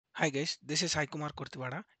Hi guys, this is Sai Kumar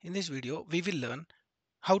Kurtivada. In this video, we will learn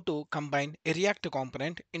how to combine a React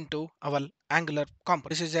component into our Angular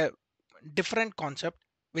component. This is a different concept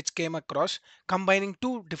which came across combining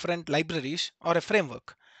two different libraries or a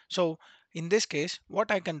framework. So in this case,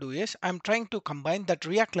 what I can do is I'm trying to combine that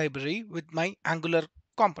React library with my Angular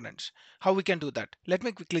components. How we can do that? Let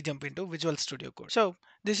me quickly jump into Visual Studio Code. So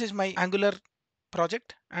this is my Angular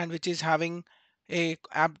project and which is having a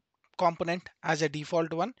app component as a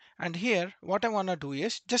default one, and here what I want to do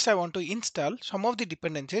is just I want to install some of the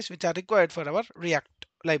dependencies which are required for our React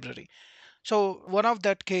library. So one of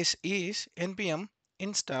that case is npm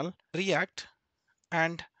install react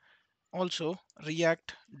and also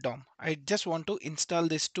react DOM. I just want to install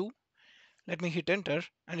these two. Let me hit enter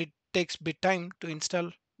and it takes bit time to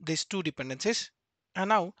install these two dependencies. And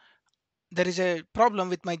now there is a problem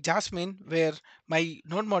with my Jasmine where my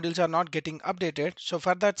node modules are not getting updated. So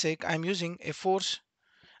for that sake, I'm using a force,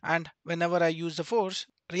 and whenever I use the force,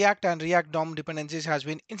 React and React DOM dependencies has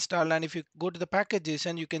been installed. And if you go to the packages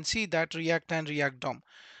and you can see that React and React DOM.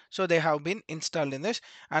 So they have been installed in this.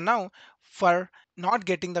 And now for not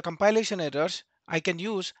getting the compilation errors, I can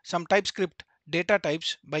use some TypeScript data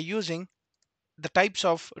types by using the types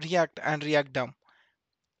of React and React DOM.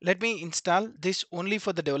 Let me install this only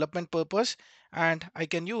for the development purpose, and I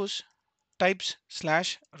can use types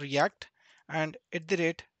slash react and at the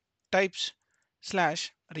rate types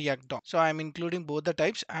slash react DOM. So I'm including both the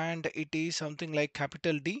types and it is something like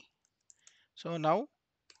capital D. So now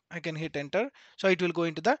I can hit enter. So it will go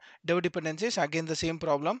into the dev dependencies. Again, the same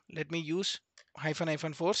problem. Let me use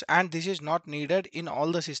hyphen force, and this is not needed in all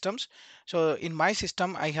the systems. So in my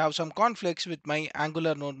system, I have some conflicts with my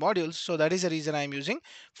Angular node modules. So that is the reason I'm using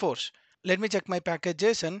force. Let me check my package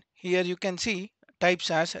JSON. Here you can see types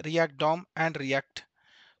as React DOM and React.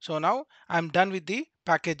 So now I'm done with the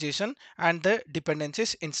package JSON and the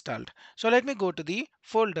dependencies installed. So let me go to the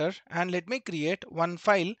folder and let me create one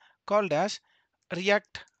file called as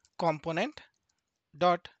React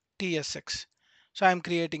component.tsx. So I'm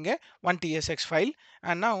creating a one tsx file,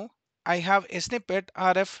 and now I have a snippet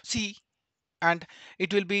rfc, and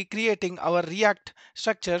it will be creating our React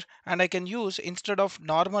structure, and I can use, instead of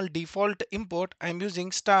normal default import, I'm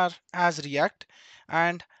using star as React.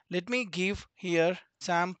 And let me give here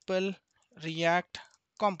sample React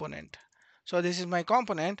component. So this is my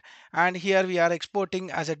component, and here we are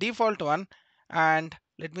exporting as a default one. And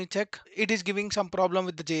let me check, it is giving some problem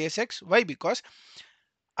with the JSX. Why? Because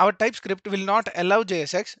our TypeScript will not allow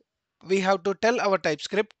JSX. We have to tell our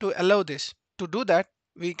TypeScript to allow this. To do that,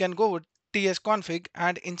 we can go with tsconfig,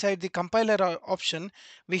 and inside the compiler option,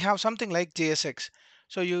 we have something like JSX.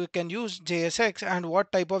 So you can use JSX, and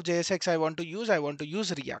what type of JSX I want to use? I want to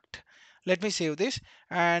use React. Let me save this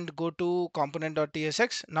and go to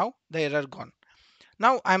component.tsx. Now the error gone.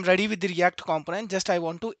 Now I'm ready with the React component. Just I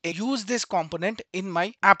want to use this component in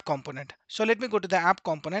my app component. So let me go to the app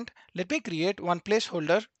component. Let me create one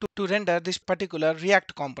placeholder to render this particular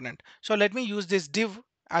React component. So let me use this div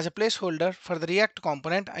as a placeholder for the React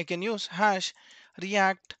component. I can use hash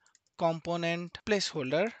React component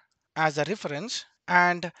placeholder as a reference.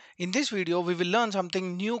 And in this video, we will learn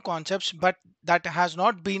something new concepts, but that has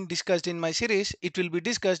not been discussed in my series. It will be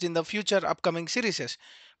discussed in the future upcoming series.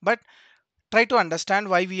 But try to understand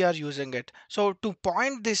why we are using it. So to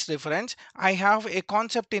point this reference, I have a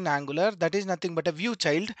concept in Angular that is nothing but a view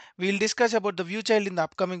child. We will discuss about the view child in the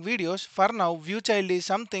upcoming videos. For now, view child is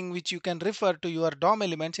something which you can refer to your DOM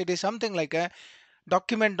elements. It is something like a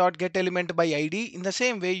document.getElement by ID. In the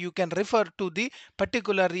same way, you can refer to the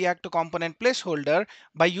particular React component placeholder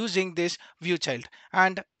by using this view child.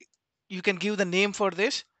 And you can give the name for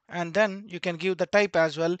this, and then you can give the type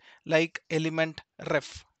as well, like element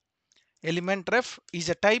ref. Element ref is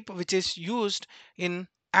a type which is used in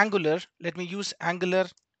Angular. Let me use Angular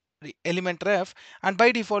element ref, and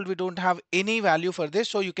by default we don't have any value for this,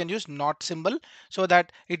 so you can use not symbol so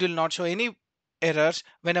that it will not show any errors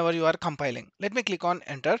whenever you are compiling. Let me click on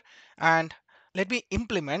enter, and let me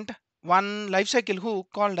implement one lifecycle hook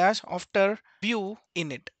called as after view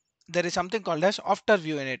init. There is something called as after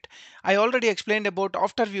view init. I already explained about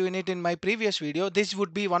after view init in my previous video. This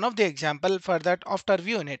would be one of the example for that after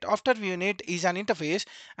view init. After view init is an interface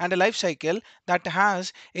and a lifecycle that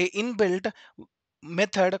has a inbuilt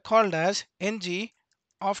method called as ng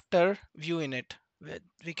after view init.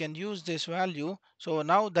 We can use this value. So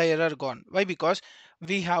now the error gone. Why? Because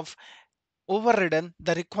we have overridden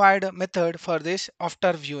the required method for this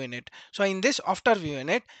after view init. So in this after view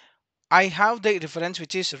init, I have the reference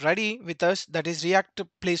which is ready with us, that is React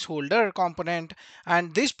placeholder component,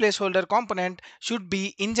 and this placeholder component should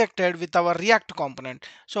be injected with our React component.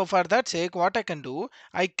 So for that sake, what I can do,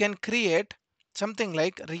 I can create something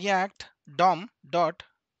like React DOM dot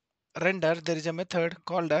render. There is a method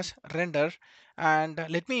called as render, and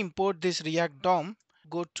let me import this React DOM.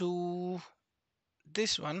 Go to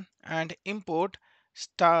this one and import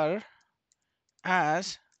star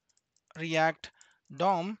as React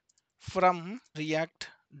DOM from React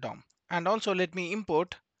DOM. And also let me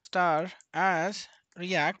import star as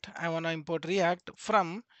React. I want to import React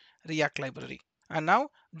from React library. And now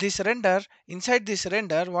this render, inside this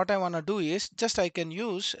render, what I want to do is just I can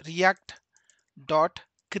use React dot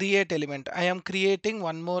create element. I am creating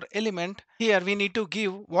one more element. Here we need to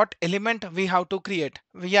give what element we have to create.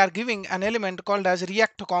 We are giving an element called as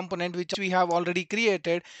React component, which we have already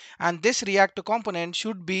created, and this React component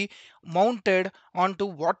should be mounted onto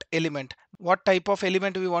what element, what type of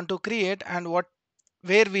element we want to create, and what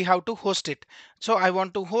where we have to host it. So I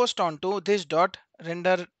want to host onto this dot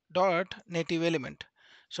render dot native element.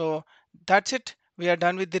 So that's it. We are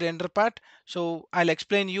done with the render part. So I'll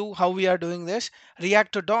explain you how we are doing this.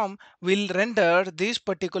 React DOM will render this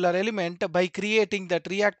particular element by creating that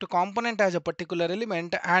React component as a particular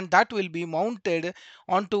element, and that will be mounted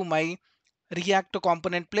onto my React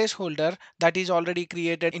component placeholder that is already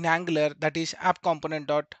created in Angular, that is app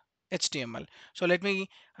component.html. So let me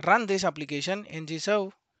run this application in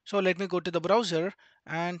Github. So let me go to the browser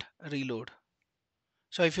and reload.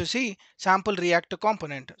 So if you see sample React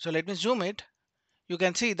component, so let me zoom it. You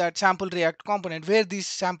can see that sample React component, where this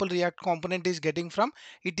sample React component is getting from,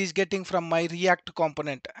 it is getting from my React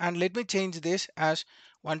component. And let me change this as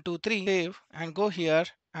 123, save and go here,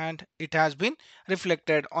 and it has been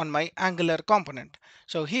reflected on my Angular component.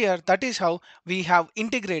 So here, that is how we have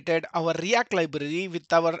integrated our React library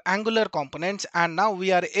with our Angular components, and now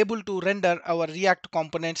we are able to render our React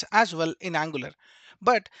components as well in Angular.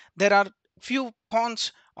 But there are few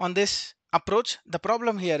cons on this approach. The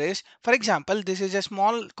problem here is, for example, this is a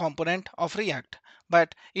small component of React,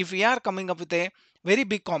 but if we are coming up with a very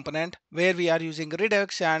big component where we are using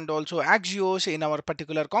Redux and also Axios in our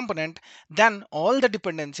particular component, then all the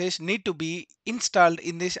dependencies need to be installed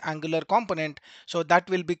in this Angular component. So that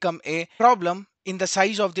will become a problem in the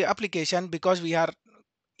size of the application because we are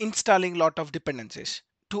installing lot of dependencies.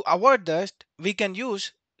 To avoid this, we can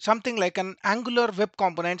use something like an Angular web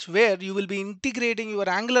components, where you will be integrating your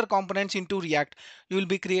Angular components into React. You will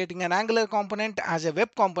be creating an Angular component as a web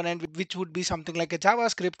component, which would be something like a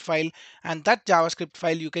JavaScript file, and that JavaScript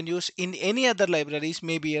file you can use in any other libraries,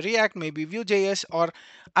 maybe a React, maybe Vue.js, or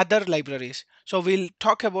other libraries. So we'll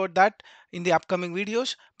talk about that in the upcoming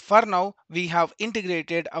videos. For now, we have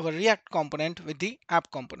integrated our React component with the app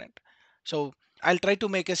component. So I'll try to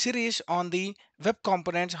make a series on the web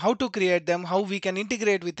components, how to create them, how we can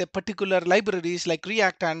integrate with a particular libraries like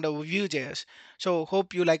React and Vue.js. So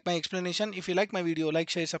hope you like my explanation. If you like my video, like,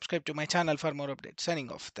 share, subscribe to my channel for more updates.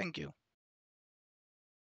 Signing off. Thank you.